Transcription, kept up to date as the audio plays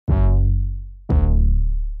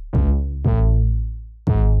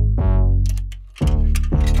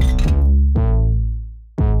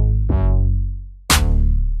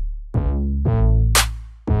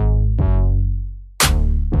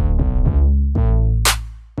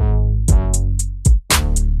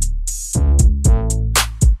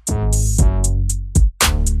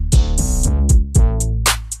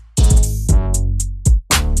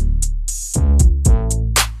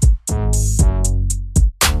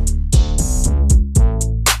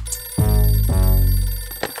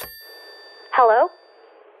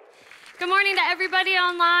morning to everybody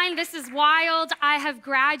online. This is wild. I have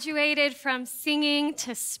graduated from singing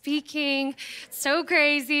to speaking. So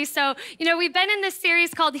crazy. So, we've been in this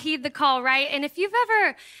series called Heed the Call, right? And have you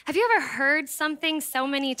ever heard something so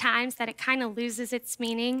many times that it kind of loses its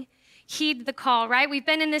meaning? Heed the call, right? We've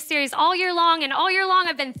been in this series all year long, and all year long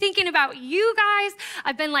I've been thinking about you guys.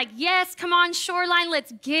 I've been like, yes, come on, Shoreline,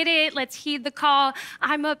 let's get it. Let's heed the call.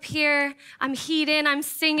 I'm up here, I'm heeding, I'm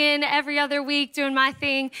singing every other week, doing my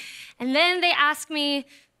thing. And then they ask me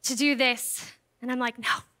to do this, and I'm like, no,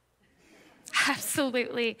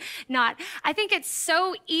 absolutely not. I think it's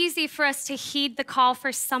so easy for us to heed the call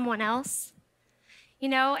for someone else.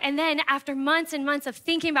 And then after months and months of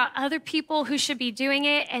thinking about other people who should be doing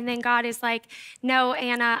it, and then God is like, no,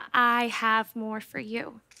 Anna, I have more for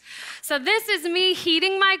you. So this is me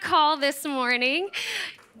heeding my call this morning.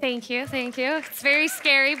 Thank you. It's very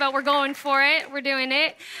scary, but we're going for it. We're doing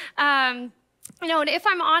it. And if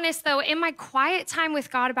I'm honest, though, in my quiet time with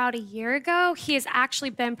God about a year ago, he has actually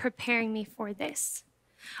been preparing me for this.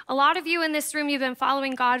 A lot of you in this room, you've been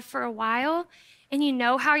following God for a while, and you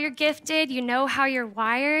know how you're gifted, you know how you're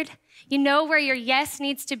wired, you know where your yes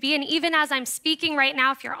needs to be. And even as I'm speaking right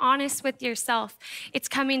now, if you're honest with yourself, it's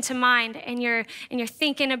coming to mind, and you're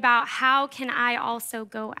thinking about, how can I also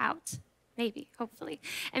go out? Maybe, hopefully.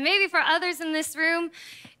 And maybe for others in this room,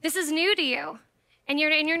 this is new to you, and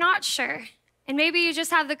you're not sure. And maybe you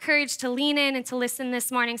just have the courage to lean in and to listen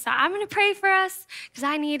this morning. So I'm going to pray for us because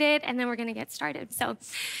I need it, and then we're going to get started. So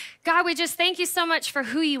God, we just thank you so much for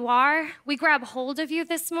who you are. We grab hold of you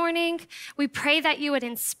this morning. We pray that you would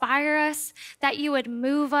inspire us, that you would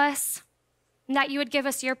move us, and that you would give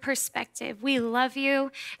us your perspective. We love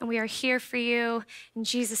you, and we are here for you. In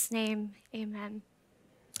Jesus' name, amen.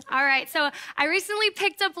 All right, so I recently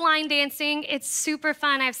picked up line dancing. It's super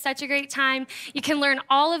fun. I have such a great time. You can learn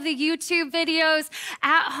all of the YouTube videos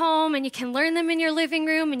at home, and you can learn them in your living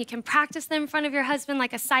room, and you can practice them in front of your husband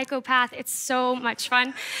like a psychopath. It's so much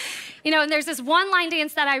fun. And there's this one line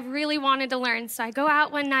dance that I really wanted to learn. So I go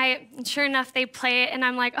out one night, and sure enough, they play it, and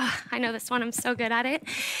I'm like, oh, I know this one. I'm so good at it.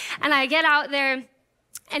 And I get out there,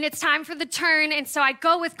 and it's time for the turn, and so I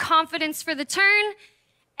go with confidence for the turn,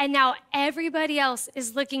 and now everybody else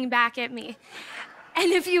is looking back at me.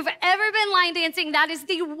 And if you've ever been line dancing, that is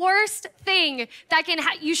the worst thing that can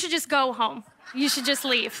happen. You should just go home. You should just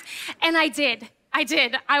leave. And I did.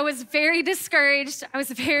 I was very discouraged. I was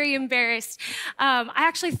very embarrassed. I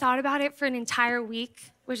actually thought about it for an entire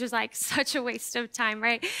week, which was like such a waste of time,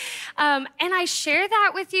 right? And I share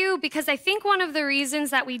that with you because I think one of the reasons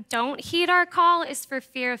that we don't heed our call is for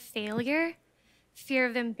fear of failure, fear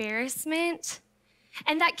of embarrassment.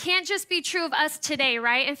 And that can't just be true of us today,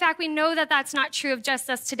 right? In fact, we know that that's not true of just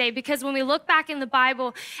us today, because when we look back in the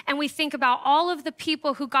Bible and we think about all of the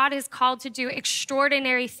people who God has called to do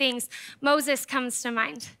extraordinary things, Moses comes to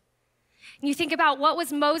mind. And you think about, what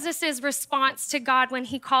was Moses' response to God when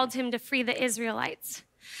he called him to free the Israelites?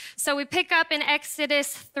 So we pick up in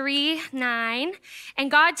Exodus 3:9,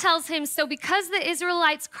 and God tells him, so because the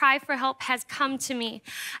Israelites' cry for help has come to me,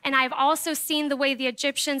 and I've also seen the way the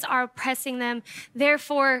Egyptians are oppressing them,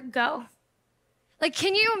 therefore go. Like,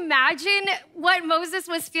 can you imagine what Moses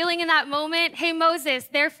was feeling in that moment? Hey, Moses,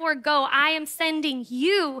 therefore go. I am sending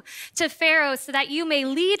you to Pharaoh so that you may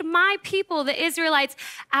lead my people, the Israelites,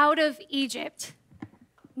 out of Egypt.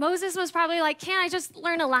 Moses was probably like, can't I just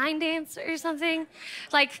learn a line dance or something?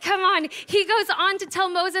 Like, come on. He goes on to tell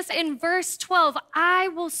Moses in verse 12, I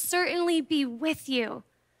will certainly be with you.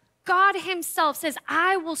 God himself says,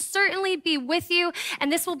 I will certainly be with you, and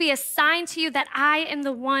this will be a sign to you that I am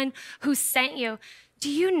the one who sent you. Do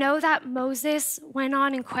you know that Moses went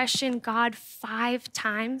on and questioned God 5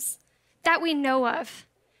 times that we know of?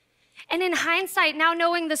 And in hindsight, now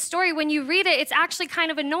knowing the story, when you read it, it's actually kind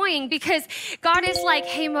of annoying, because God is like,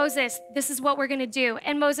 hey, Moses, this is what we're going to do.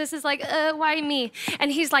 And Moses is like, why me?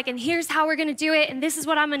 And he's like, and here's how we're going to do it. And this is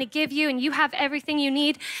what I'm going to give you. And you have everything you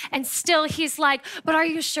need. And still he's like, but are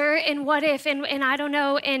you sure? And what if? And I don't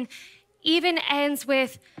know. And even ends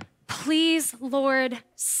with, please, Lord,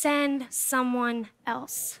 send someone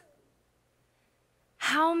else.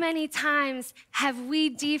 How many times have we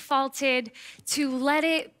defaulted to let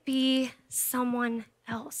it be someone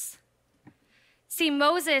else? See,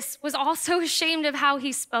 Moses was also ashamed of how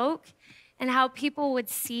he spoke and how people would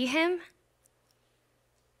see him.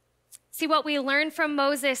 See, what we learn from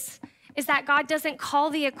Moses is that God doesn't call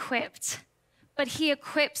the equipped, but he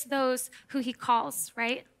equips those who he calls,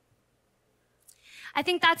 right? I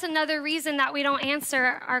think that's another reason that we don't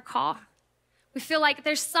answer our call. We feel like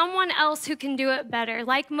there's someone else who can do it better.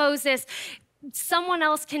 Like Moses, someone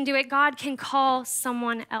else can do it. God can call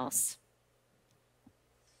someone else.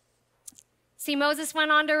 See, Moses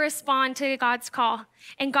went on to respond to God's call,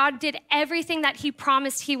 and God did everything that he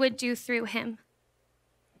promised he would do through him.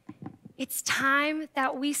 It's time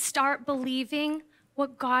that we start believing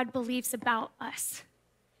what God believes about us.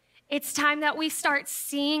 It's time that we start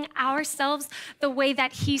seeing ourselves the way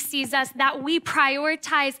that he sees us, that we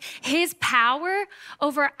prioritize his power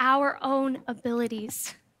over our own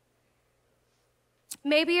abilities.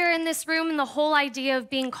 Maybe you're in this room and the whole idea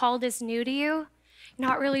of being called is new to you. You're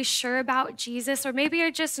not really sure about Jesus, or maybe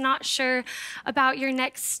you're just not sure about your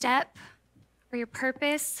next step or your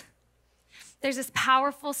purpose. There's this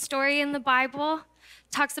powerful story in the Bible.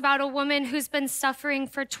 It talks about a woman who's been suffering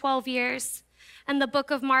for 12 years. And the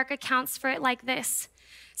book of Mark accounts for it like this.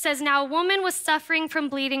 It says, now a woman was suffering from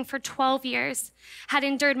bleeding for 12 years, had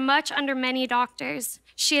endured much under many doctors.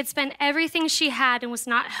 She had spent everything she had and was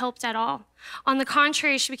not helped at all. On the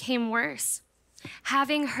contrary, she became worse.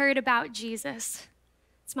 Having heard about Jesus,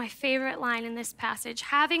 it's my favorite line in this passage.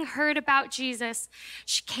 Having heard about Jesus,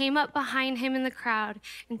 she came up behind him in the crowd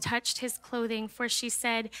and touched his clothing, for she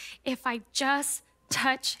said, if I just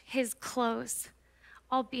touch his clothes,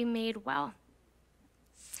 I'll be made well.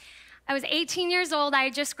 I was 18 years old. I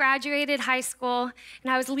had just graduated high school, and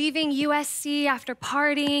I was leaving USC after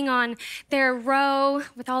partying on their row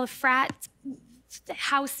with all the frat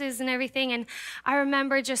houses and everything. And I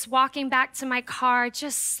remember just walking back to my car,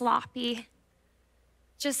 just sloppy,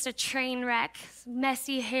 just a train wreck,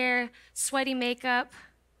 messy hair, sweaty makeup,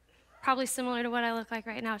 probably similar to what I look like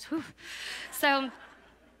right now. Whew. So,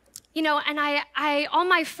 you know, and I all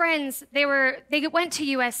my friends, they went to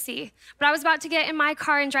USC, but I was about to get in my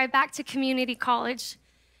car and drive back to community college.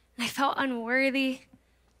 And I felt unworthy,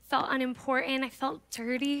 felt unimportant, I felt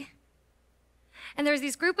dirty. And there was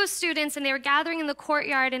this group of students, and they were gathering in the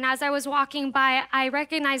courtyard, and as I was walking by, I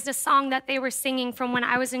recognized a song that they were singing from when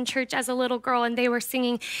I was in church as a little girl, and they were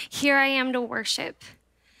singing, Here I Am to Worship.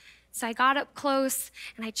 So I got up close,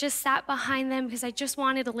 and I just sat behind them because I just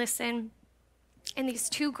wanted to listen. And these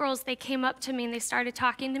two girls, they came up to me and they started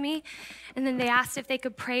talking to me. And then they asked if they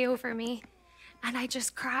could pray over me. And I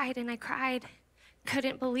just cried and I cried.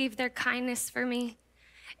 Couldn't believe their kindness for me.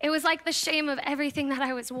 It was like the shame of everything that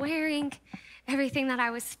I was wearing, everything that I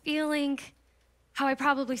was feeling, how I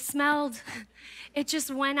probably smelled. It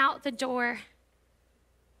just went out the door.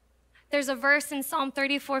 There's a verse in Psalm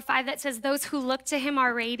 34:5 that says, those who look to him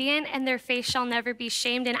are radiant and their face shall never be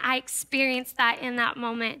shamed. And I experienced that in that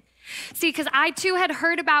moment. See, because I too had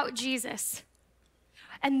heard about Jesus.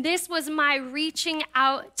 And this was my reaching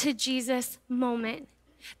out to Jesus moment.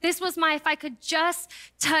 This was my, if I could just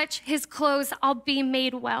touch his clothes, I'll be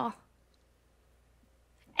made well.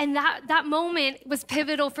 And that moment was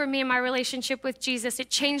pivotal for me in my relationship with Jesus.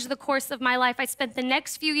 It changed the course of my life. I spent the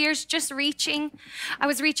next few years just reaching. I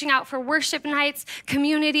was reaching out for worship nights,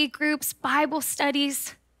 community groups, Bible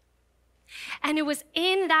studies. And it was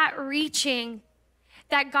in that reaching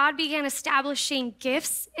that God began establishing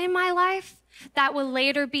gifts in my life that will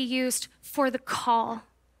later be used for the call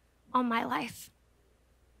on my life.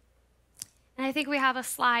 And I think we have a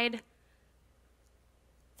slide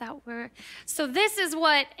so this is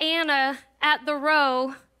what Anna at the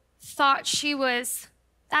row thought she was,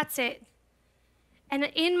 that's it. And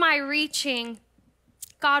in my reaching,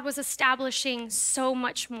 God was establishing so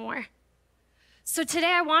much more. So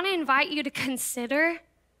today I want to invite you to consider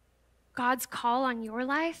God's call on your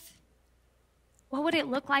life. What would it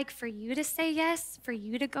look like for you to say yes, for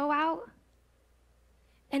you to go out?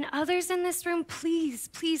 And others in this room, please,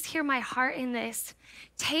 please hear my heart in this.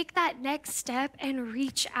 Take that next step and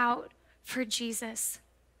reach out for Jesus.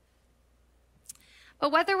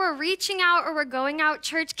 But whether we're reaching out or we're going out,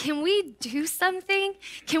 church, can we do something?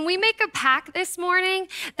 Can we make a pact this morning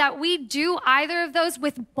that we do either of those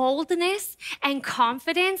with boldness and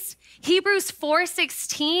confidence? Hebrews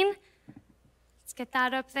 4:16. Get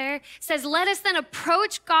that up there. It says, let us then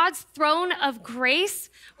approach God's throne of grace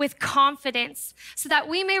with confidence so that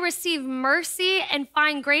we may receive mercy and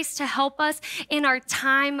find grace to help us in our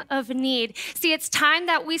time of need. See, it's time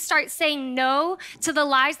that we start saying no to the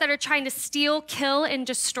lies that are trying to steal, kill, and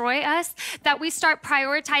destroy us, that we start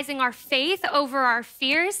prioritizing our faith over our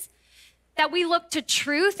fears, that we look to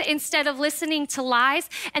truth instead of listening to lies,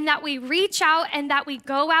 and that we reach out and that we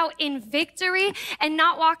go out in victory and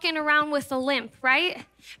not walking around with a limp, right?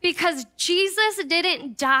 Because Jesus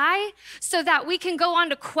didn't die so that we can go on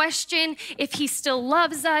to question if he still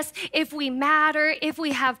loves us, if we matter, if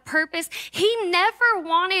we have purpose. He never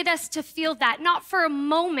wanted us to feel that, not for a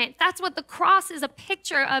moment. That's what the cross is a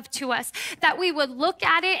picture of to us, that we would look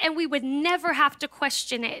at it and we would never have to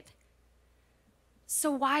question it. So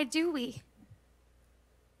why do we?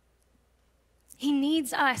 He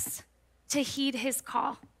needs us to heed his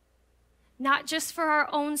call. Not just for our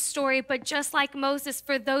own story, but just like Moses,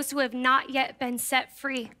 for those who have not yet been set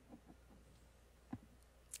free.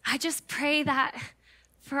 I just pray that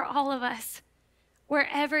for all of us,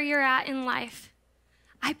 wherever you're at in life,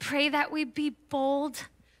 I pray that we be bold,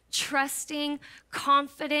 trusting,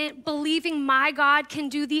 confident, believing my God can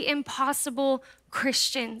do the impossible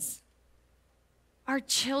Christians. Our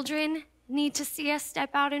children need to see us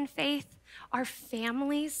step out in faith, our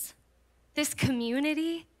families, this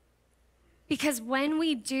community. Because when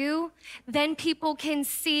we do, then people can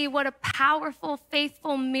see what a powerful,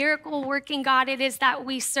 faithful, miracle-working God it is that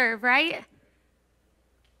we serve, right?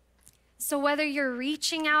 So whether you're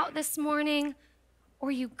reaching out this morning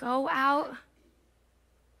or you go out,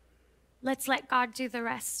 let's let God do the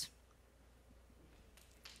rest.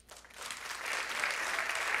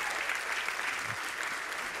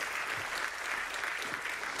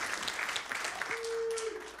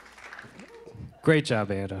 Great job,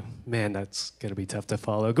 Anna. Man, that's going to be tough to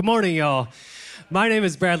follow. Good morning, y'all. My name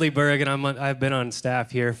is Bradley Berg, and I've been on staff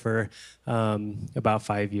here for about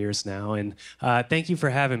 5 years now. And thank you for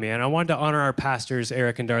having me. And I wanted to honor our pastors,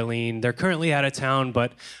 Eric and Darlene. They're currently out of town,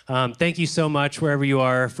 but thank you so much, wherever you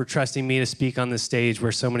are, for trusting me to speak on this stage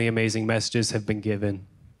where so many amazing messages have been given.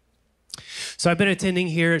 So I've been attending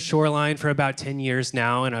here at Shoreline for about 10 years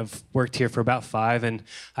now, and I've worked here for about 5. And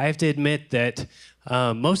I have to admit that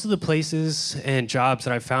most of the places and jobs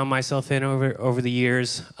that I've found myself in over the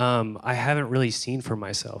years, I haven't really seen for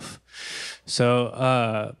myself.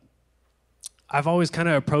 So I've always kind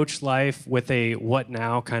of approached life with a what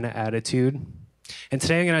now kind of attitude. And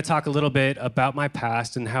today I'm going to talk a little bit about my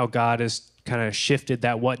past and how God has kind of shifted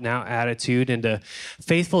that what now attitude into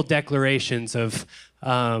faithful declarations that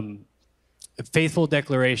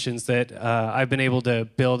I've been able to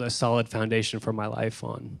build a solid foundation for my life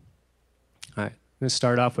on. All right. I'm going to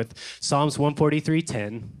start off with Psalms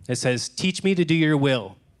 143:10. It says, "Teach me to do your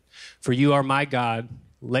will, for you are my God.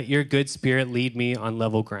 Let your good spirit lead me on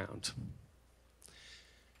level ground."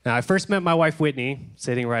 Now, I first met my wife, Whitney,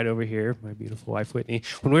 sitting right over here, my beautiful wife, Whitney,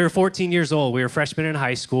 when we were 14 years old. We were freshmen in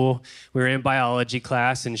high school. We were in biology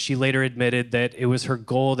class, and she later admitted that it was her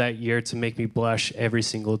goal that year to make me blush every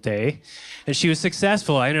single day. And she was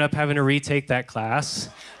successful. I ended up having to retake that class.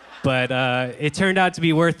 But it turned out to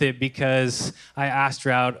be worth it because I asked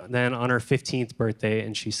her out then on her 15th birthday,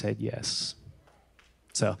 and she said yes.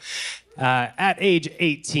 So at age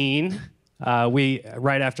 18,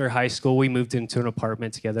 right after high school, we moved into an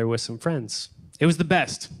apartment together with some friends. It was the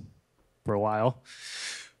best for a while.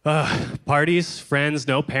 Parties, friends,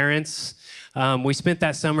 no parents. We spent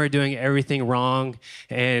that summer doing everything wrong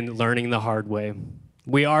and learning the hard way.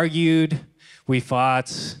 We argued, we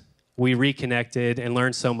fought, we reconnected and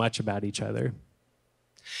learned so much about each other.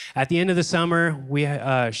 At the end of the summer,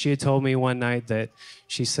 she had told me one night that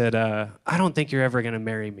she said, "I don't think you're ever going to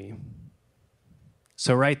marry me."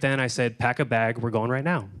 So right then I said, "Pack a bag, we're going right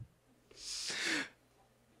now."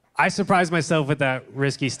 I surprised myself with that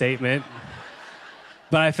risky statement,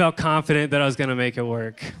 but I felt confident that I was going to make it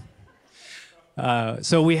work.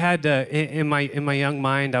 So we had to, in my young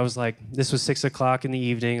mind, I was like, this was 6 o'clock in the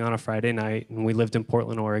evening on a Friday night, and we lived in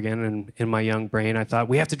Portland, Oregon, and in my young brain, I thought,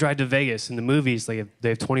 we have to drive to Vegas. In the movies, they have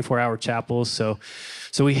 24-hour chapels, so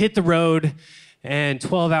we hit the road, and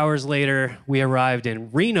 12 hours later, we arrived in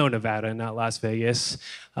Reno, Nevada, not Las Vegas,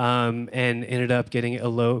 and ended up getting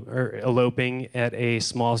eloping at a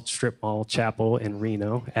small strip mall chapel in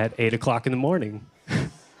Reno at 8 o'clock in the morning.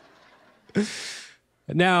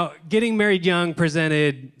 Now, getting married young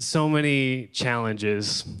presented so many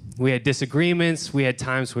challenges. We had disagreements, we had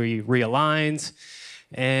times where we realigned,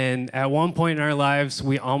 and at one point in our lives,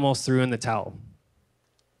 we almost threw in the towel.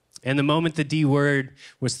 And the moment the D word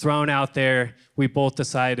was thrown out there, we both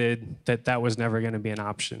decided that that was never going to be an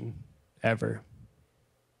option, ever.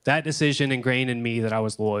 That decision ingrained in me that I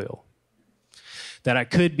was loyal, that I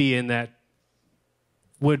could be, and that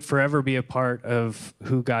would forever be a part of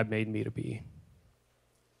who God made me to be.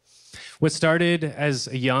 What started as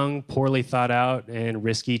a young, poorly thought out, and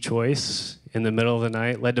risky choice in the middle of the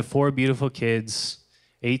night led to 4 beautiful kids,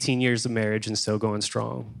 18 years of marriage, and still going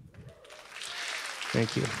strong.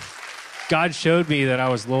 Thank you. God showed me that I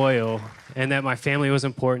was loyal and that my family was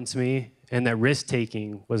important to me and that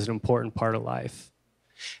risk-taking was an important part of life.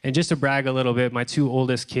 And just to brag a little bit, my 2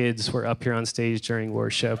 oldest kids were up here on stage during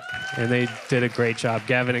worship, and they did a great job.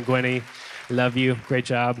 Gavin and Gwenny, love you. Great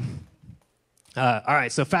job. All right,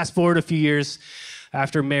 so fast forward a few years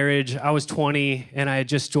after marriage. I was 20, and I had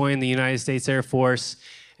just joined the United States Air Force.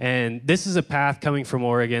 And this is a path coming from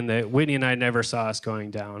Oregon that Whitney and I never saw us going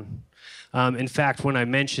down. In fact, when I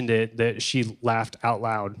mentioned it, that she laughed out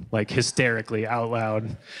loud, like hysterically out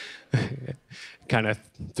loud. Kind of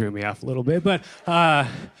threw me off a little bit. But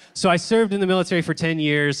so I served in the military for 10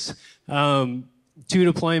 years, 2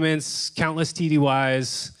 deployments, countless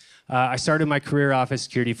TDYs. I started my career off as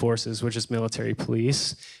security forces, which is military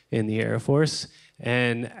police in the Air Force.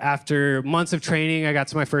 And after months of training, I got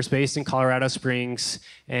to my first base in Colorado Springs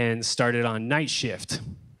and started on night shift.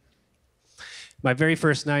 My very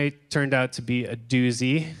first night turned out to be a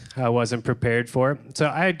doozy. I wasn't prepared for it. So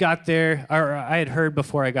I had heard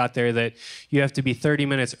before I got there that you have to be 30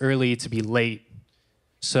 minutes early to be late.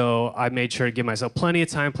 So I made sure to give myself plenty of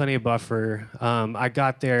time, plenty of buffer. I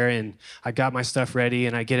got there and I got my stuff ready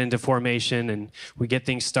and I get into formation and we get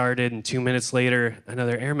things started, and 2 minutes later,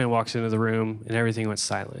 another airman walks into the room and everything went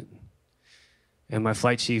silent. And my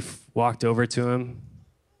flight chief walked over to him,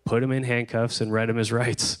 put him in handcuffs and read him his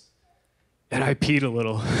rights. And I peed a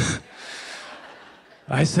little.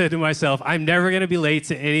 I said to myself, I'm never gonna be late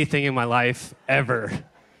to anything in my life, ever.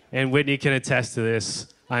 And Whitney can attest to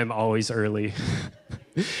this. I'm always early.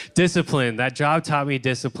 Discipline, that job taught me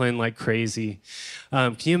discipline like crazy.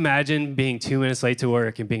 Can you imagine being 2 minutes late to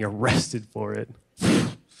work and being arrested for it?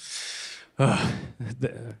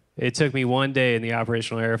 It took me one day in the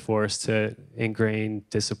Operational Air Force to ingrain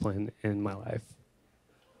discipline in my life.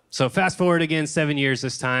 So fast forward again, 7 years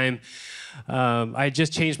this time. I had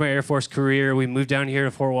just changed my Air Force career. We moved down here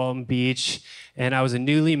to Fort Walton Beach, and I was a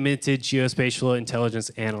newly minted geospatial intelligence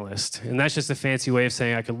analyst. And that's just a fancy way of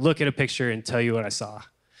saying I could look at a picture and tell you what I saw.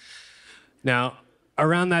 Now,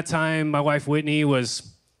 around that time, my wife Whitney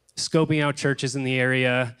was scoping out churches in the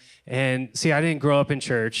area. And see, I didn't grow up in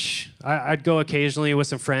church. I'd go occasionally with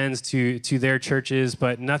some friends to their churches,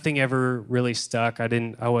 but nothing ever really stuck.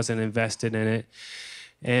 I wasn't invested in it.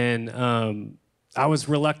 And I was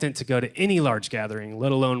reluctant to go to any large gathering,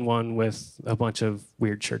 let alone one with a bunch of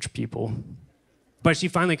weird church people. But she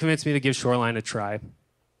finally convinced me to give Shoreline a try.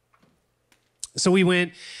 So we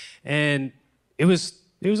went, and it was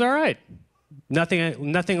all right.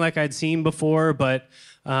 Nothing like I'd seen before, but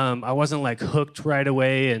I wasn't like hooked right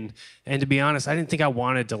away. And to be honest, I didn't think I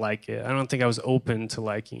wanted to like it. I don't think I was open to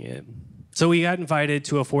liking it. So we got invited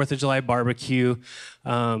to a 4th of July barbecue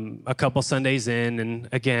a couple Sundays in, and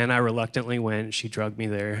again, I reluctantly went. She drugged me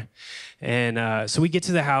there. And so we get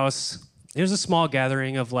to the house. It was a small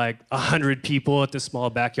gathering of like 100 people at this small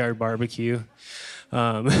backyard barbecue.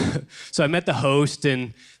 So I met the host,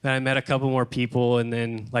 and then I met a couple more people, and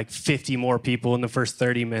then like 50 more people in the first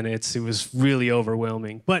 30 minutes. It was really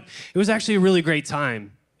overwhelming. But it was actually a really great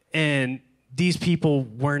time. And these people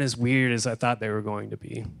weren't as weird as I thought they were going to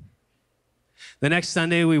be. The next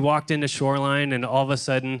Sunday, we walked into Shoreline, and all of a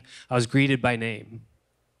sudden, I was greeted by name.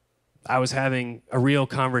 I was having a real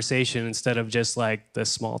conversation instead of just like the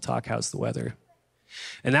small talk, how's the weather?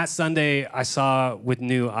 And that Sunday, I saw with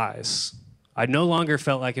new eyes. I no longer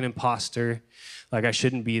felt like an imposter, like I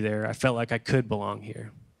shouldn't be there. I felt like I could belong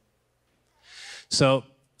here. So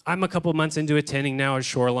I'm a couple months into attending now at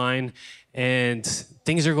Shoreline, and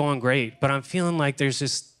things are going great, but I'm feeling like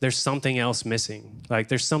there's something else missing. Like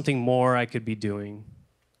there's something more I could be doing.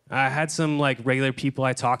 I had some like regular people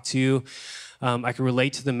I talked to. I could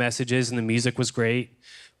relate to the messages, and the music was great,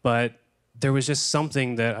 but there was just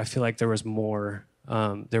something that I feel like there was more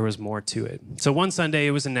to it. So one Sunday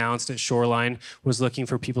it was announced that Shoreline was looking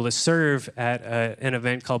for people to serve at an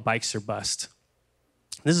event called Bikes or Bust.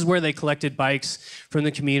 This is where they collected bikes from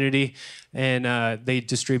the community, and they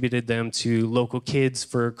distributed them to local kids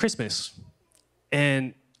for Christmas.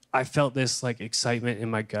 And I felt this like excitement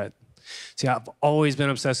in my gut. See, I've always been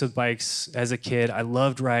obsessed with bikes as a kid. I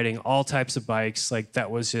loved riding all types of bikes. Like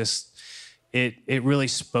that was just, it really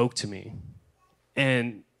spoke to me.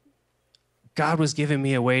 And God was giving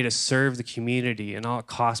me a way to serve the community, and all it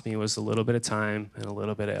cost me was a little bit of time and a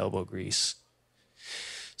little bit of elbow grease.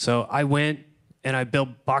 So I went and I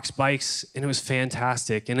built box bikes, and it was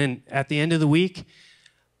fantastic. And then at the end of the week,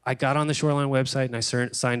 I got on the Shoreline website and I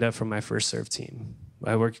signed up for my first serve team.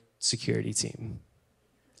 I worked security team.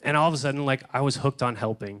 And all of a sudden, like, I was hooked on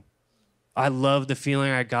helping. I loved the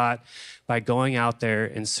feeling I got by going out there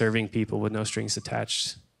and serving people with no strings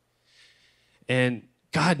attached. And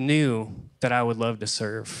God knew that I would love to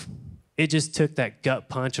serve. It just took that gut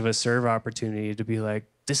punch of a serve opportunity to be like,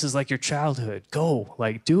 this is like your childhood. Go,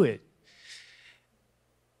 like, do it.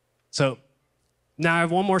 So now I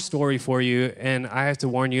have one more story for you, and I have to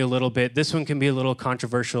warn you a little bit. This one can be a little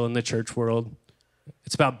controversial in the church world.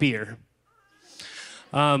 It's about beer.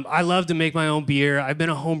 I love to make my own beer. I've been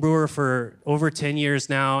a home brewer for over 10 years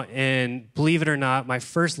now, and believe it or not, my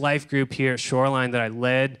first life group here at Shoreline that I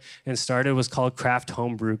led and started was called Craft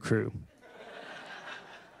Homebrew Crew.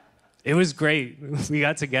 It was great. We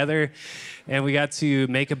got together and we got to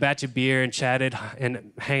make a batch of beer and chatted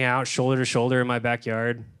and hang out shoulder to shoulder in my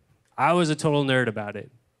backyard. I was a total nerd about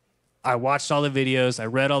it. I watched all the videos. I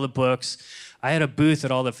read all the books. I had a booth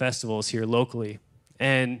at all the festivals here locally.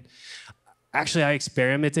 And actually, I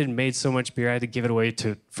experimented and made so much beer, I had to give it away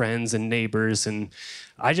to friends and neighbors. And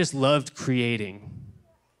I just loved creating.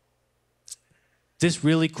 This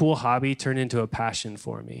really cool hobby turned into a passion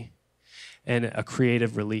for me and a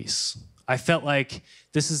creative release. I felt like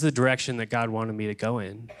this is the direction that God wanted me to go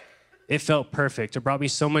in. It felt perfect. It brought me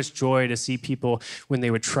so much joy to see people when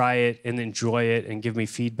they would try it and enjoy it and give me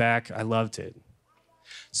feedback. I loved it.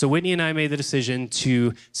 So Whitney and I made the decision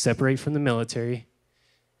to separate from the military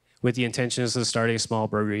with the intentions of starting a small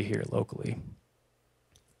brewery here locally.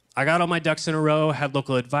 I got all my ducks in a row, had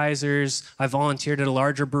local advisors. I volunteered at a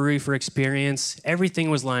larger brewery for experience. Everything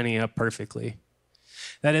was lining up perfectly.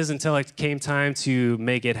 That is until it came time to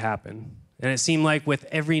make it happen. And it seemed like with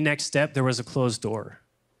every next step, there was a closed door.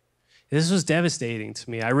 This was devastating to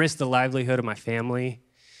me. I risked the livelihood of my family.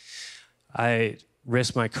 I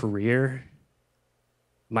risked my career,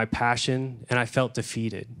 my passion, and I felt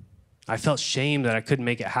defeated. I felt shame that I couldn't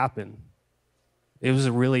make it happen. It was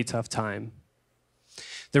a really tough time.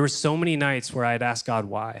 There were so many nights where I'd ask God,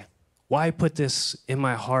 why? Why put this in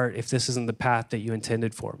my heart if this isn't the path that you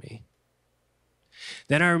intended for me?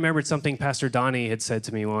 Then I remembered something Pastor Donnie had said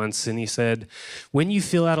to me once, and he said, when you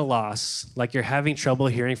feel at a loss, like you're having trouble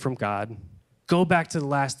hearing from God, go back to the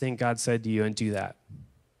last thing God said to you and do that.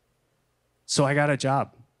 So I got a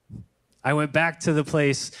job. I went back to the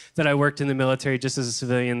place that I worked in the military just as a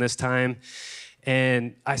civilian this time,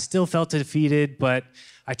 and I still felt defeated, but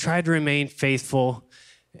I tried to remain faithful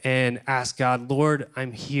and ask God, Lord,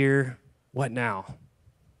 I'm here. What now?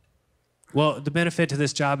 Well, the benefit to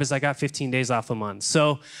this job is I got 15 days off a month.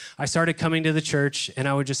 So I started coming to the church, and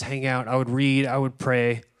I would just hang out. I would read. I would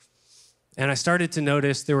pray. And I started to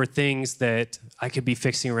notice there were things that I could be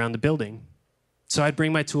fixing around the building. So I'd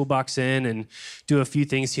bring my toolbox in and do a few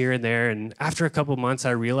things here and there. And after a couple months,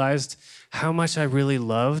 I realized how much I really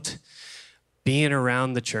loved being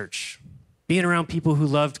around the church, being around people who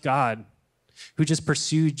loved God, who just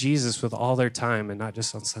pursued Jesus with all their time and not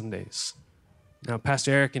just on Sundays. Now,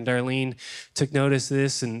 Pastor Eric and Darlene took notice of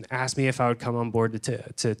this and asked me if I would come on board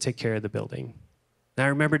to take care of the building. And I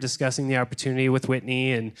remember discussing the opportunity with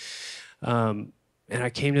Whitney, and I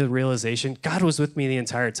came to the realization God was with me the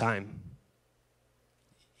entire time.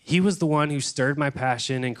 He was the one who stirred my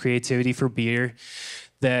passion and creativity for beer,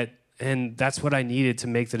 and that's what I needed to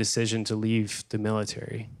make the decision to leave the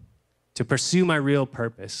military, to pursue my real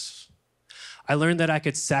purpose. I learned that I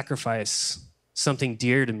could sacrifice something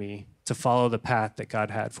dear to me to follow the path that God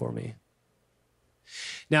had for me.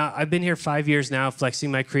 Now, I've been here 5 years now,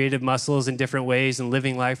 flexing my creative muscles in different ways and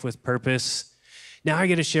living life with purpose. Now I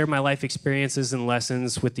get to share my life experiences and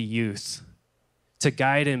lessons with the youth to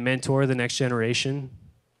guide and mentor the next generation.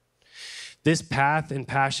 This path and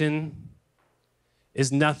passion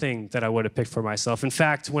is nothing that I would have picked for myself. In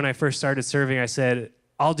fact, when I first started serving, I said,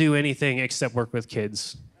 I'll do anything except work with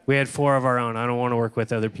kids. We had 4 of our own. I don't want to work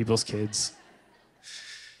with other people's kids.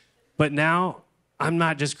 But now I'm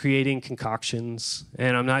not just creating concoctions,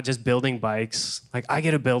 and I'm not just building bikes. Like, I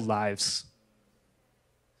get to build lives.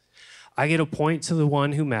 I get to point to the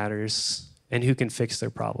one who matters and who can fix their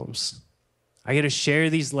problems. I get to share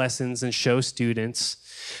these lessons and show students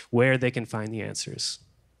where they can find the answers.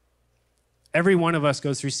 Every one of us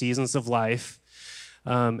goes through seasons of life,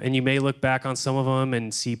 and you may look back on some of them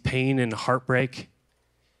and see pain and heartbreak,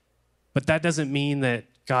 but that doesn't mean that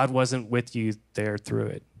God wasn't with you there through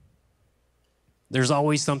it. There's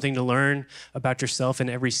always something to learn about yourself in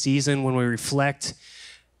every season. When we reflect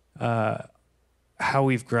how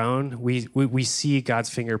we've grown, we see God's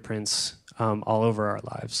fingerprints all over our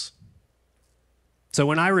lives. So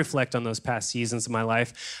when I reflect on those past seasons of my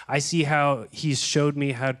life, I see how he's showed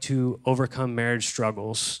me how to overcome marriage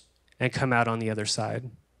struggles and come out on the other side,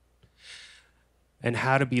 and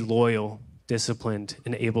how to be loyal, disciplined,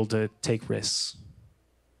 and able to take risks.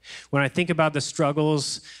 When I think about the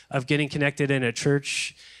struggles of getting connected in a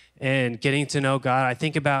church and getting to know God, I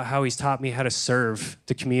think about how he's taught me how to serve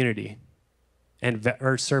the community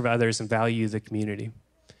or serve others and value the community.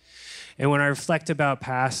 And when I reflect about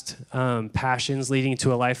past passions leading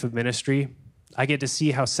to a life of ministry, I get to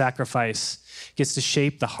see how sacrifice gets to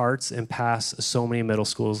shape the hearts and paths of so many middle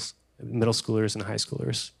schoolers and high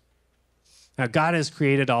schoolers. Now, God has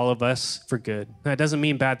created all of us for good. That doesn't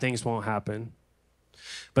mean bad things won't happen.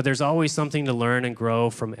 But there's always something to learn and grow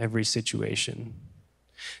from every situation.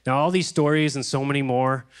 Now, all these stories and so many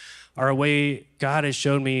more are a way God has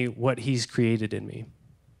shown me what he's created in me.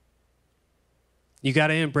 You got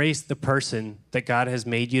to embrace the person that God has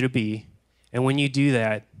made you to be. And when you do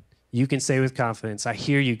that, you can say with confidence, I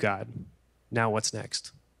hear you, God. Now what's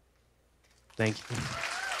next? Thank you.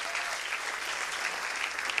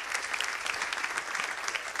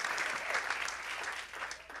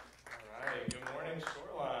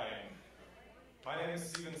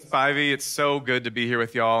 Spivey. It's so good to be here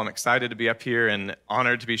with y'all. I'm excited to be up here and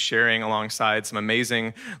honored to be sharing alongside some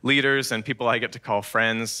amazing leaders and people I get to call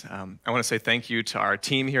friends. I want to say thank you to our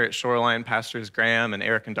team here at Shoreline, Pastors Graham and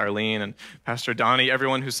Eric and Darlene and Pastor Donnie,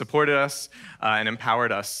 everyone who supported us and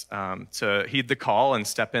empowered us to heed the call and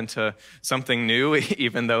step into something new,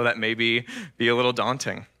 even though that may be a little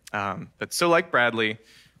daunting. But so like Bradley,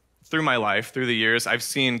 through my life, through the years, I've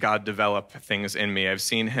seen God develop things in me. I've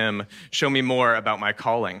seen him show me more about my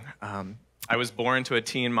calling. I was born to a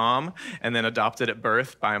teen mom and then adopted at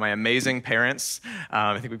birth by my amazing parents.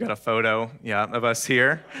 I think we've got a photo, of us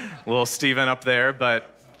here. Little Stephen up there,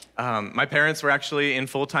 but my parents were actually in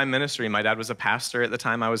full-time ministry. My dad was a pastor at the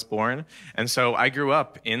time I was born, and so I grew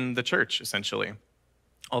up in the church, essentially.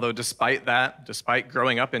 Although despite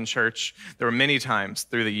growing up in church, there were many times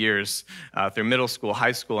through the years, through middle school,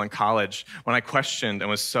 high school, and college, when I questioned and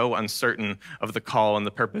was so uncertain of the call and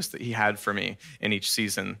the purpose that he had for me in each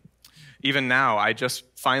season. Even now, I just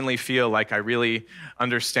finally feel like I really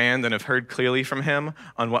understand and have heard clearly from him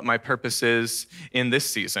on what my purpose is in this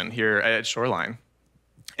season here at Shoreline.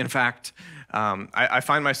 In fact, I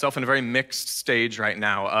find myself in a very mixed stage right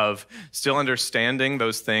now of still understanding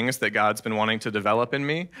those things that God's been wanting to develop in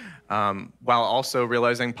me, while also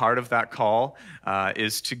realizing part of that call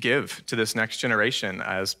is to give to this next generation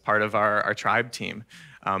as part of our tribe team,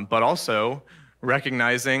 but also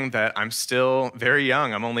recognizing that I'm still very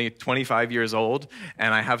young. I'm only 25 years old,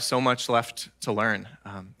 and I have so much left to learn.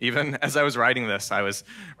 Even as I was writing this, I was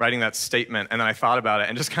writing that statement, and then I thought about it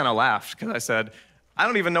and just kind of laughed because I said, I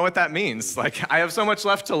don't even know what that means. Like, I have so much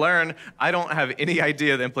left to learn. I don't have any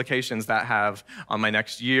idea the implications that have on my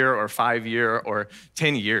next year or 5 year or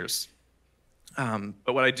 10 years.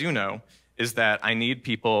 But what I do know is that I need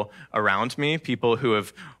people around me, people who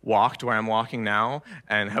have walked where I'm walking now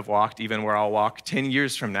and have walked even where I'll walk 10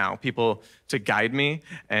 years from now, people to guide me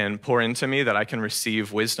and pour into me that I can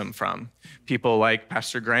receive wisdom from. People like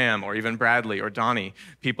Pastor Graham or even Bradley or Donnie,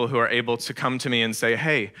 people who are able to come to me and say,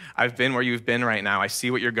 hey, I've been where you've been right now. I see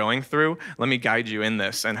what you're going through. Let me guide you in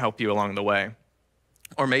this and help you along the way.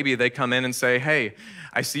 Or maybe they come in and say, hey,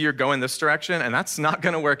 I see you're going this direction, and that's not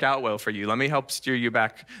going to work out well for you. Let me help steer you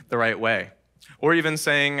back the right way. Or even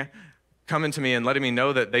saying, coming to me and letting me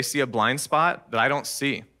know that they see a blind spot that I don't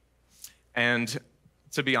see. And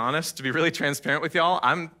to be honest, to be really transparent with y'all,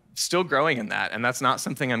 I'm still growing in that, and that's not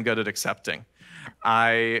something I'm good at accepting.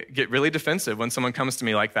 I get really defensive when someone comes to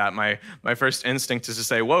me like that. My first instinct is to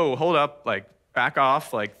say, whoa, hold up, like, back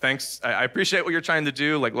off, like, thanks, I appreciate what you're trying to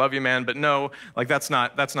do, like, love you, man, but no, like, that's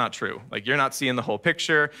not true. Like, you're not seeing the whole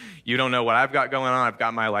picture. You don't know what I've got going on. I've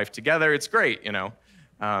got my life together. It's great, you know.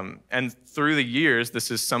 And through the years,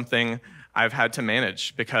 this is something I've had to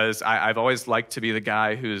manage because I've always liked to be the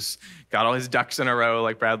guy who's got all his ducks in a row,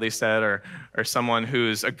 like Bradley said, or someone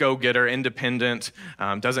who's a go-getter, independent,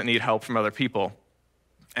 doesn't need help from other people.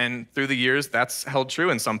 And through the years, that's held true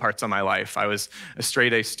in some parts of my life. I was a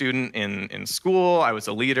straight-A student in school. I was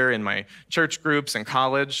a leader in my church groups in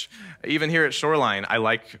college. Even here at Shoreline, I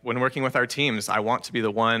like, when working with our teams, I want to be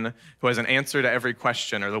the one who has an answer to every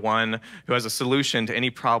question or the one who has a solution to any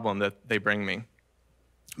problem that they bring me.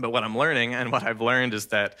 But what I'm learning and what I've learned is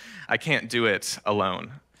that I can't do it alone.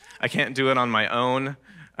 I can't do it on my own.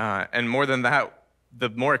 And more than that, the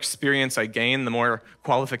more experience I gain, the more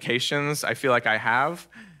qualifications I feel like I have.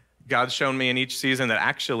 God's shown me in each season that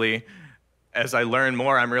actually, as I learn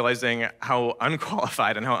more, I'm realizing how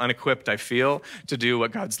unqualified and how unequipped I feel to do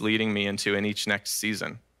what God's leading me into in each next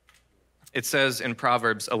season. It says in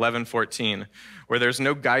Proverbs 11:14, where there's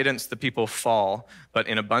no guidance, the people fall, but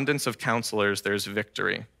in abundance of counselors, there's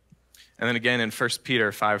victory. And then again in 1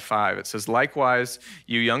 Peter 5:5, it says, likewise,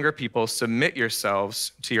 you younger people, submit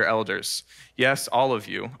yourselves to your elders. Yes, all of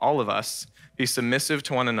you, all of us, be submissive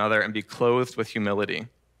to one another and be clothed with humility.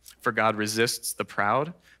 For God resists the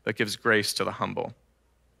proud, but gives grace to the humble.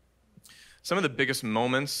 Some of the biggest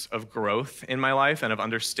moments of growth in my life and of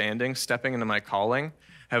understanding, stepping into my calling,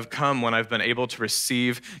 have come when I've been able to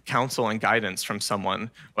receive counsel and guidance from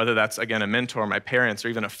someone, whether that's, again, a mentor, my parents, or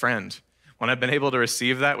even a friend. When I've been able to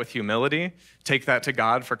receive that with humility, take that to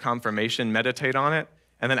God for confirmation, meditate on it,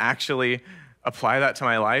 and then actually apply that to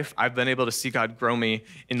my life, I've been able to see God grow me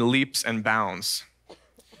in leaps and bounds.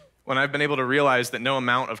 When I've been able to realize that no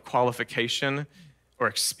amount of qualification or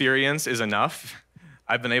experience is enough,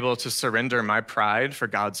 I've been able to surrender my pride for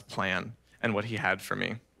God's plan and what he had for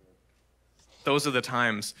me. Those are the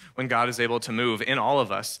times when God is able to move in all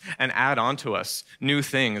of us and add onto us new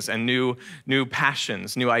things and new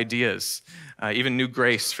passions, new ideas, even new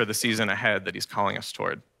grace for the season ahead that he's calling us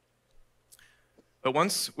toward. But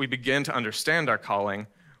once we begin to understand our calling,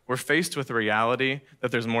 we're faced with the reality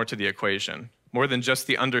that there's more to the equation, more than just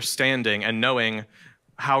the understanding and knowing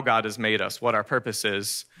how God has made us, what our purpose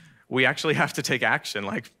is. We actually have to take action,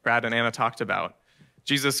 like Brad and Anna talked about.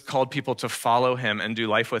 Jesus called people to follow him and do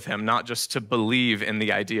life with him, not just to believe in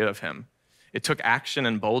the idea of him. It took action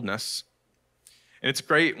and boldness. And it's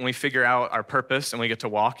great when we figure out our purpose and we get to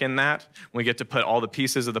walk in that, we get to put all the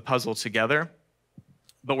pieces of the puzzle together.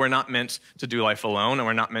 But we're not meant to do life alone, and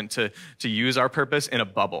we're not meant to use our purpose in a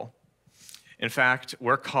bubble. In fact,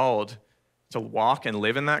 we're called to walk and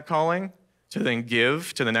live in that calling, to then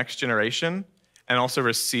give to the next generation, and also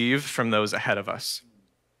receive from those ahead of us.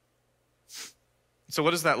 So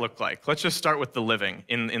what does that look like? Let's just start with the living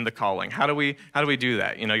in the calling. How do we do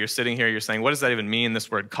that? You know, you're sitting here, you're saying, what does that even mean,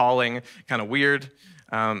 this word calling? Kind of weird.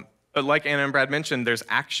 But like Anna and Brad mentioned, there's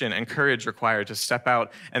action and courage required to step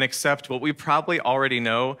out and accept what we probably already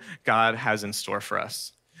know God has in store for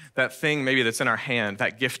us. That thing maybe that's in our hand,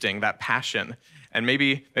 that gifting, that passion. And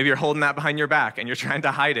maybe you're holding that behind your back and you're trying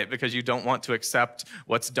to hide it because you don't want to accept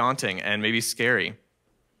what's daunting and maybe scary.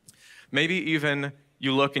 Maybe even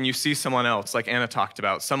you look and you see someone else, like Anna talked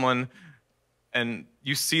about, someone, and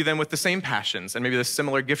you see them with the same passions and maybe the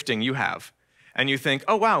similar gifting you have. And you think,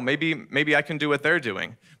 oh, wow, maybe I can do what they're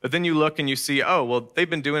doing. But then you look and you see, oh, well, they've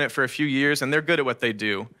been doing it for a few years and they're good at what they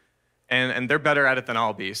do. And they're better at it than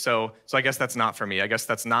I'll be. So I guess that's not for me. I guess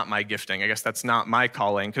that's not my gifting. I guess that's not my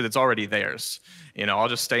calling because it's already theirs. You know, I'll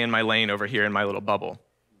just stay in my lane over here in my little bubble.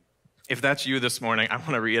 If that's you this morning, I want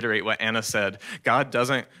to reiterate what Anna said. God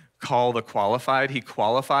doesn't call the qualified. He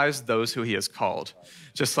qualifies those who he has called.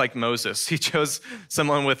 Just like Moses, he chose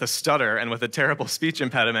someone with a stutter and with a terrible speech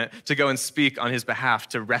impediment to go and speak on his behalf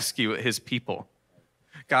to rescue his people.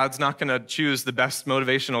 God's not going to choose the best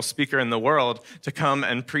motivational speaker in the world to come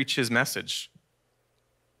and preach his message.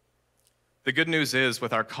 The good news is,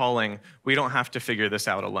 with our calling, we don't have to figure this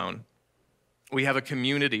out alone. We have a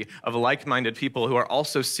community of like-minded people who are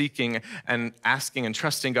also seeking and asking and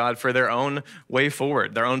trusting God for their own way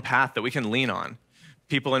forward, their own path that we can lean on.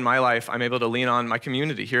 People in my life, I'm able to lean on my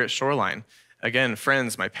community here at Shoreline. Again,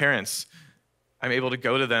 friends, my parents, I'm able to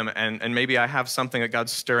go to them and maybe I have something that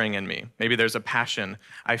God's stirring in me. Maybe there's a passion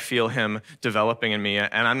I feel him developing in me,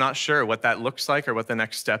 and I'm not sure what that looks like or what the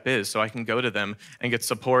next step is, so I can go to them and get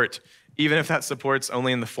support, even if that support's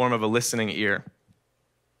only in the form of a listening ear.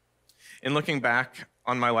 In looking back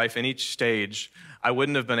on my life in each stage, I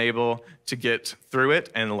wouldn't have been able to get through it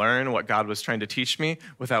and learn what God was trying to teach me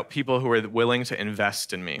without people who were willing to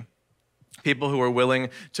invest in me. People who were willing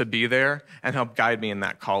to be there and help guide me in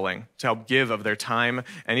that calling, to help give of their time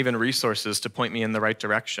and even resources to point me in the right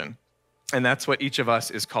direction. And that's what each of us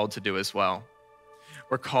is called to do as well.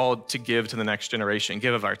 We're called to give to the next generation,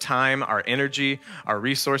 give of our time, our energy, our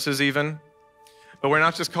resources even. But we're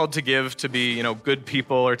not just called to give to be, good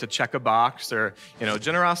people or to check a box or,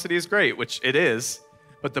 generosity is great, which it is.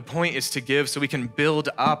 But the point is to give so we can build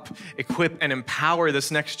up, equip, and empower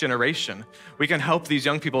this next generation. We can help these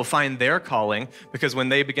young people find their calling because when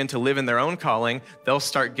they begin to live in their own calling, they'll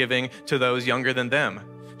start giving to those younger than them.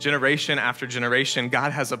 Generation after generation,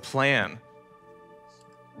 God has a plan.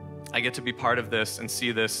 I get to be part of this and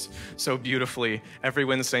see this so beautifully every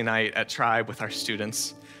Wednesday night at Tribe with our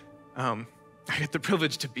students. I get the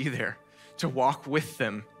privilege to be there, to walk with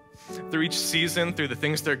them through each season, through the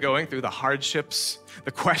things they're going through, the hardships,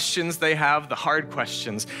 the questions they have, the hard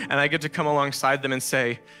questions. And I get to come alongside them and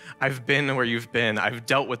say, I've been where you've been. I've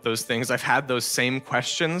dealt with those things. I've had those same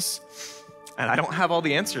questions. And I don't have all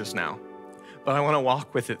the answers now, but I want to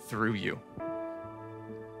walk with it through you.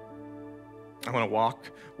 I want to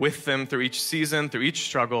walk with them through each season, through each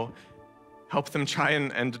struggle, help them try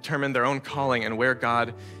and determine their own calling and where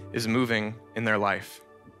God is moving in their life.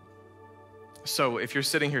 So if you're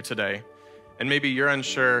sitting here today and maybe you're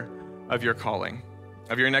unsure of your calling,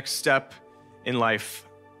 of your next step in life,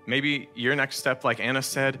 maybe your next step, like Anna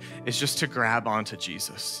said, is just to grab onto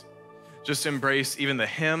Jesus. Just embrace even the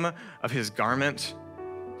hem of his garment,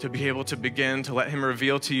 to be able to begin to let him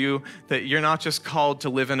reveal to you that you're not just called to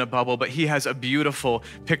live in a bubble, but he has a beautiful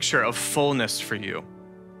picture of fullness for you.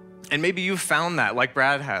 And maybe you've found that like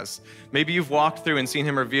Brad has. Maybe you've walked through and seen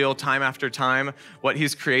him reveal time after time what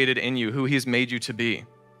he's created in you, who he's made you to be.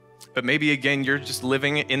 But maybe, again, you're just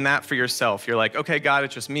living in that for yourself. You're like, okay, God,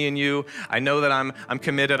 it's just me and you. I know that I'm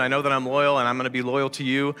committed. I know that I'm loyal, and I'm going to be loyal to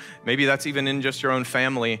you. Maybe that's even in just your own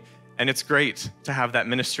family. And it's great to have that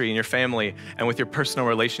ministry in your family and with your personal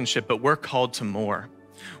relationship, but we're called to more.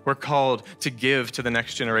 We're called to give to the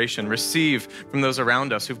next generation, receive from those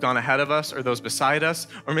around us who've gone ahead of us or those beside us,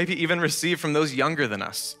 or maybe even receive from those younger than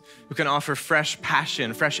us who can offer fresh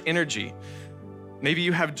passion, fresh energy. Maybe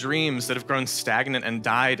you have dreams that have grown stagnant and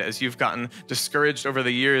died as you've gotten discouraged over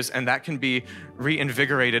the years, and that can be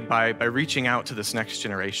reinvigorated by reaching out to this next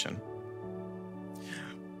generation.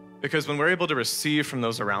 Because when we're able to receive from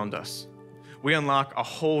those around us, we unlock a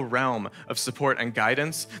whole realm of support and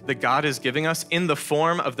guidance that God is giving us in the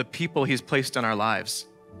form of the people he's placed in our lives.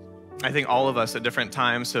 I think all of us at different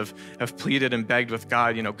times have pleaded and begged with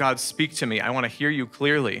God, God, speak to me. I want to hear you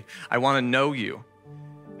clearly. I want to know you.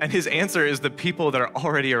 And his answer is the people that are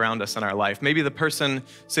already around us in our life. Maybe the person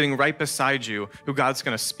sitting right beside you who God's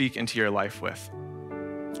going to speak into your life with.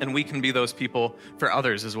 And we can be those people for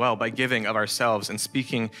others as well by giving of ourselves and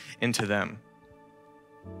speaking into them.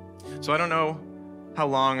 So I don't know how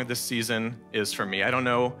long this season is for me. I don't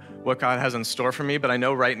know what God has in store for me, but I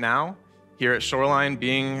know right now, here at Shoreline,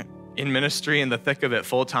 being in ministry in the thick of it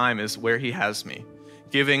full time is where he has me.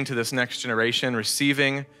 Giving to this next generation,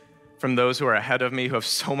 receiving from those who are ahead of me who have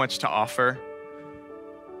so much to offer.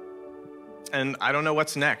 And I don't know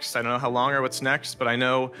what's next. I don't know how long or what's next, but I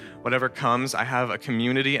know whatever comes, I have a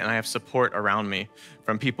community and I have support around me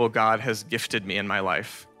from people God has gifted me in my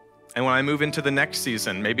life. And when I move into the next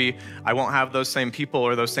season, maybe I won't have those same people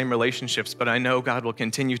or those same relationships, but I know God will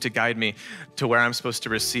continue to guide me to where I'm supposed to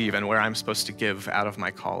receive and where I'm supposed to give out of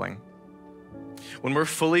my calling. When we're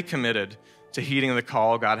fully committed to heeding the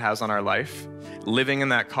call God has on our life, living in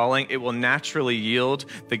that calling, it will naturally yield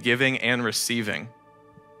the giving and receiving.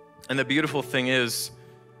 And the beautiful thing is,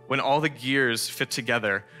 when all the gears fit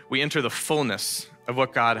together, we enter the fullness of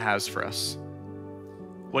what God has for us.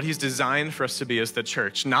 What he's designed for us to be as the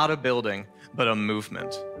church, not a building, but a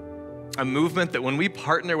movement. A movement that when we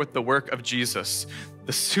partner with the work of Jesus,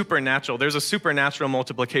 the supernatural, there's a supernatural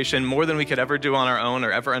multiplication more than we could ever do on our own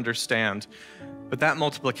or ever understand. But that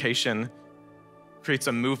multiplication creates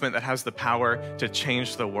a movement that has the power to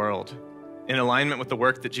change the world in alignment with the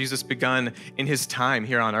work that Jesus begun in his time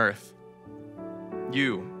here on earth.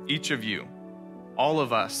 You, each of you, all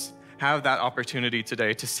of us have that opportunity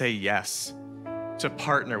today to say yes, to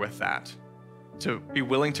partner with that, to be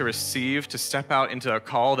willing to receive, to step out into a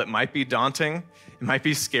call that might be daunting, it might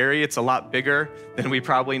be scary, it's a lot bigger than we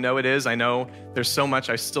probably know it is. I know there's so much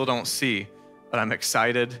I still don't see, but I'm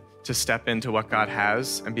excited to step into what God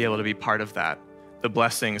has and be able to be part of that, the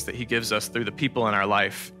blessings that he gives us through the people in our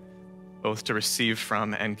life, both to receive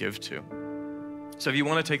from and give to. So if you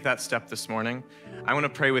want to take that step this morning, I want to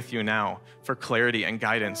pray with you now for clarity and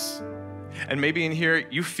guidance. And maybe in here,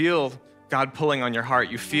 you feel God pulling on your heart.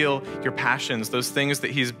 You feel your passions, those things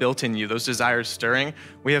that he's built in you, those desires stirring.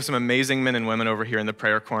 We have some amazing men and women over here in the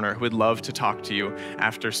prayer corner who would love to talk to you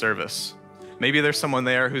after service. Maybe there's someone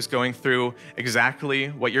there who's going through exactly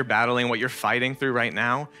what you're battling, what you're fighting through right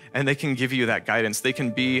now, and they can give you that guidance. They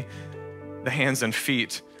can be the hands and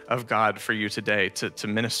feet of God for you today to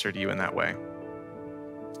minister to you in that way.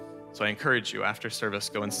 So I encourage you, after service,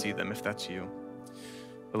 go and see them if that's you.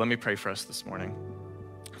 But let me pray for us this morning.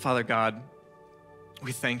 Father God,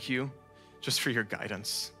 we thank you just for your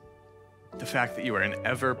guidance. The fact that you are an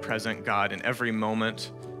ever-present God in every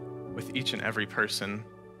moment with each and every person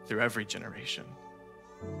through every generation.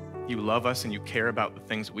 You love us and you care about the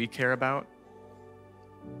things we care about.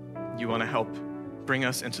 You want to help bring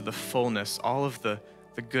us into the fullness, all of the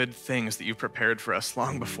good things that you prepared for us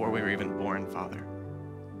long before we were even born, Father.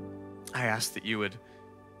 I ask that you would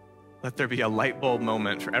let there be a light bulb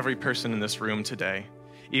moment for every person in this room today,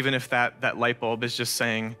 even if that light bulb is just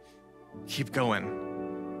saying, keep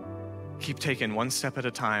going, keep taking one step at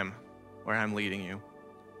a time where I'm leading you.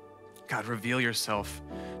 God, reveal yourself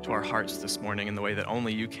to our hearts this morning in the way that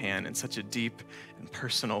only you can, in such a deep and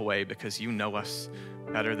personal way, because you know us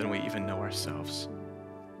better than we even know ourselves.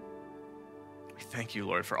 We thank you,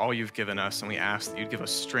 Lord, for all you've given us, and we ask that you'd give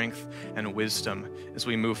us strength and wisdom as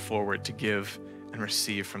we move forward to give and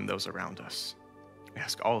receive from those around us. We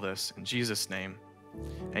ask all this in Jesus' name.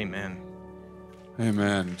 Amen.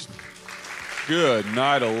 Amen. Good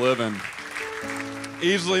night of living.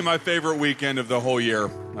 Easily my favorite weekend of the whole year.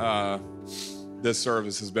 This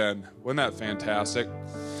service has been. Wasn't that fantastic?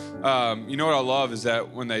 You know what I love is that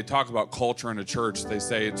when they talk about culture in a church, they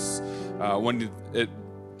say it's when it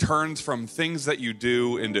turns from things that you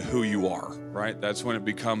do into who you are, right? That's when it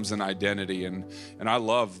becomes an identity. And I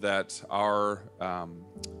love that our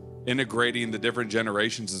integrating the different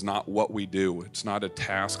generations is not what we do. It's not a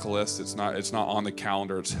task list. It's not on the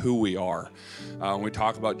calendar. It's who we are. When we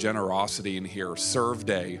talk about generosity in here, serve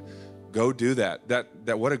day, go do that.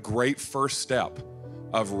 That what a great first step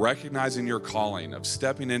of recognizing your calling, of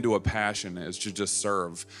stepping into a passion is to just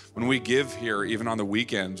serve. When we give here, even on the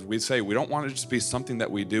weekends, we say we don't want to just be something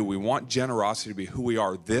that we do. We want generosity to be who we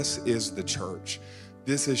are. This is the church.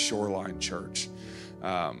 This is Shoreline Church.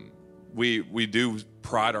 We do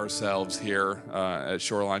pride ourselves here at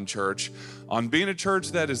Shoreline Church on being a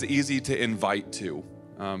church that is easy to invite to,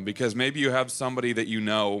 because maybe you have somebody that you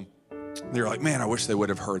know, you're like, man, I wish they would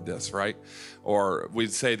have heard this, right? Or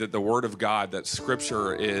we'd say that the Word of God, that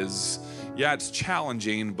Scripture is, yeah, it's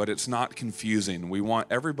challenging, but it's not confusing. We want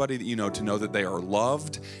everybody that you know to know that they are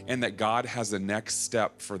loved and that God has the next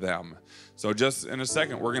step for them. So just in a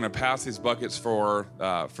second, we're going to pass these buckets for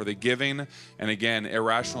the giving. And again,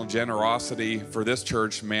 irrational generosity for this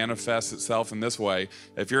church manifests itself in this way.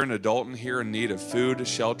 If you're an adult in here in need of food,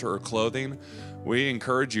 shelter, or clothing, we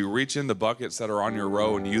encourage you, reach in the buckets that are on your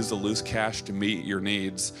row and use the loose cash to meet your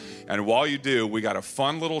needs. And while you do, we got a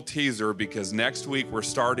fun little teaser, because next week we're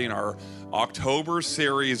starting our October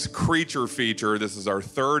series creature feature. This is our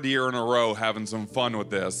third year in a row having some fun with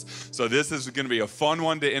this. So this is going to be a fun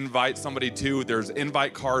one to invite somebody to. There's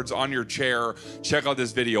invite cards on your chair. Check out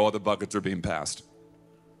this video. All the buckets are being passed.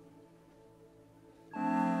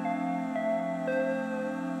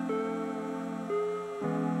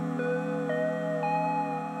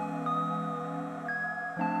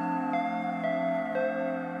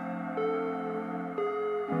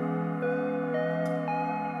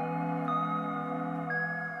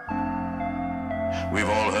 We've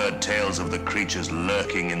all heard tales of the creatures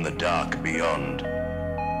lurking in the dark beyond.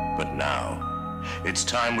 But now, it's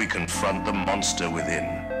time we confront the monster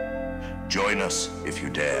within. Join us, if you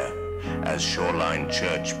dare, as Shoreline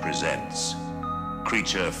Church presents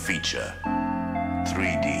Creature Feature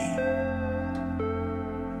 3D.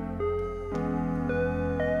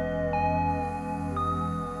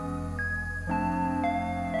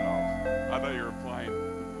 I thought you were playing.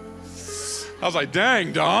 I was like,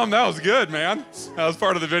 dang, Dom, that was good, man. That was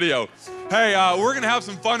part of the video. Hey, we're going to have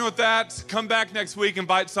some fun with that. Come back next week,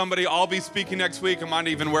 invite somebody. I'll be speaking next week. I might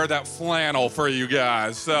even wear that flannel for you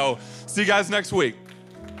guys. So see you guys next week.